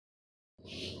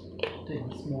take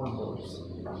small balls.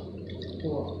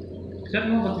 Except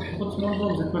no, but if you put small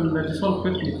balls, it will dissolve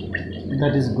quickly.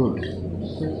 That is good.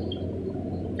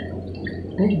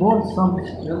 Take balls, some.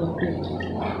 يلا take.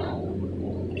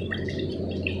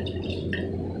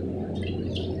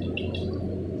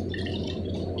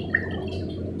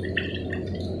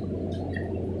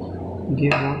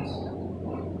 Give balls.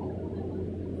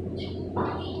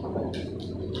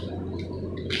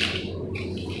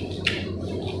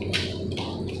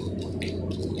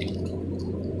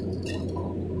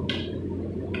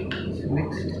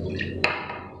 Mix.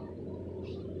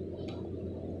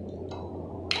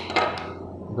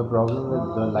 The problem with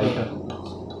the lighter.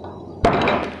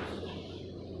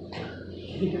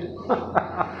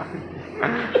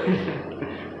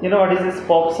 You know what is this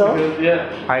pop sound?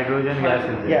 Yeah. Hydrogen gas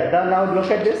is there. Yeah, now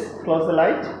look at this, close the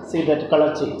light, see that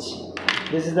color change.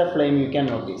 This is the flame you can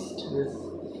notice. Yes.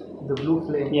 The blue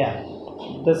flame. Yeah,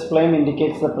 this flame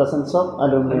indicates the presence of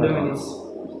aluminum. Aluminum.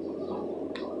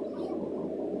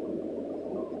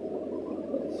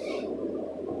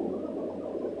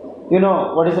 You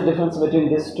know what is the difference between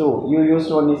these two? You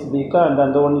used one is beaker and the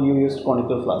other one you used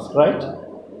conical flask, right?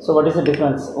 So what is the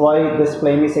difference? Why this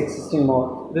flame is existing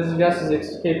more? This gas is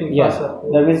escaping Yeah, faster.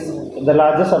 that means the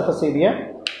larger surface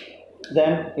area,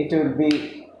 then it will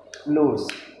be loose.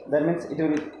 That means it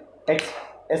will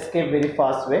escape very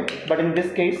fast way. But in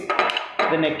this case,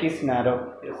 the neck is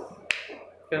narrow. Yes.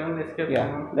 Can only escape.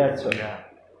 Yeah, that's right. Yeah.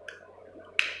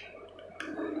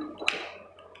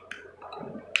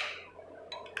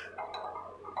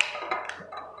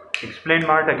 Explain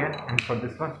Mert again for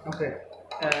this one. Okay.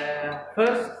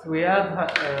 First, we add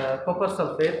copper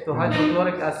sulfate to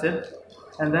hydrochloric acid,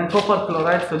 and then copper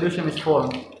chloride solution is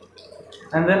formed.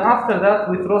 And then after that,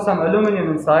 we throw some aluminum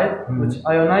inside, which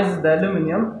ionizes the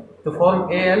aluminum to form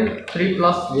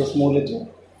Al3+. Just move it.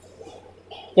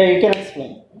 Yeah, you can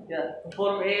explain. Yeah, to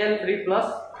form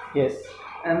Al3+. Yes.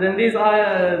 And then these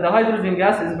the hydrogen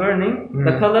gas is burning.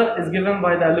 The color is given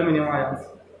by the aluminum ions.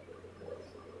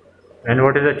 And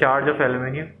what is the charge of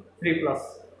aluminium?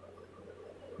 3+.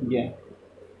 Yeah.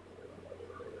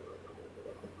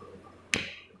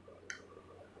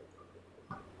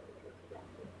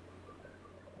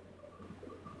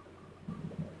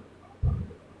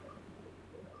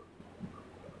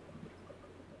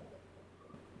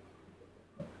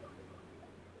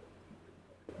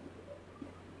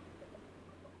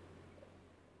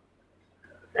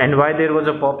 And why there was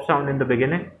a pop sound in the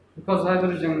beginning? Because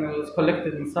hydrogen is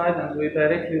collected inside and we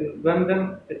directly burn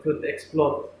them, it would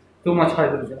explode. Too much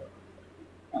hydrogen.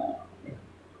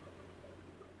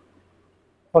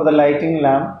 For the lighting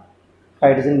lamp,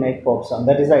 hydrogen make pop sound.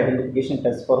 That is the identification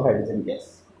test for hydrogen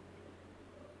gas.